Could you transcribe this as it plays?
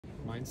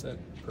mindset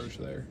approach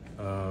there?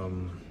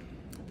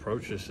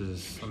 Approach just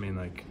is, I mean,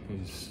 like,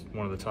 he's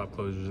one of the top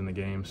closers in the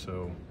game,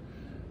 so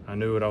I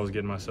knew what I was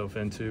getting myself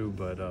into,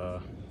 but I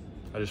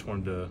just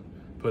wanted to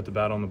put the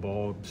bat on the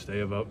ball, stay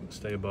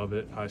above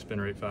it, high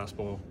spin rate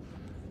fastball,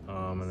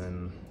 and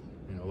then,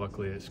 you know,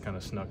 luckily it's kind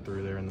of snuck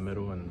through there in the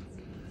middle and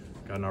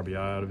got an RBI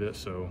out of it,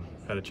 so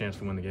had a chance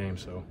to win the game.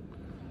 So,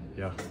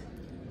 yeah.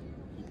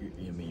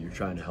 I mean, you're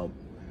trying to help,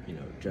 you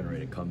know,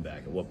 generate a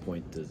comeback. At what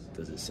point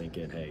does it sink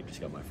in? Hey,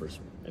 just got my first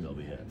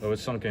MLB hit. Oh, it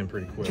sunk in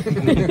pretty quick.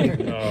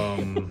 I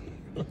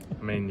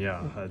mean,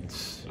 yeah,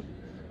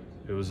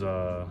 it was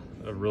a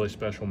really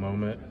special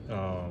moment.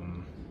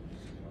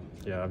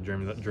 Yeah, I've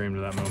dreamed of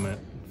that moment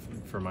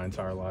for my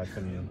entire life,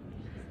 and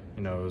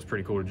you know, it was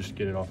pretty cool to just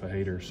get it off a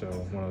hater. So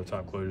one of the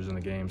top closers in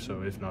the game,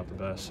 so if not the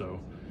best. So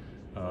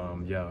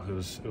yeah, it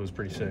was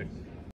pretty sick.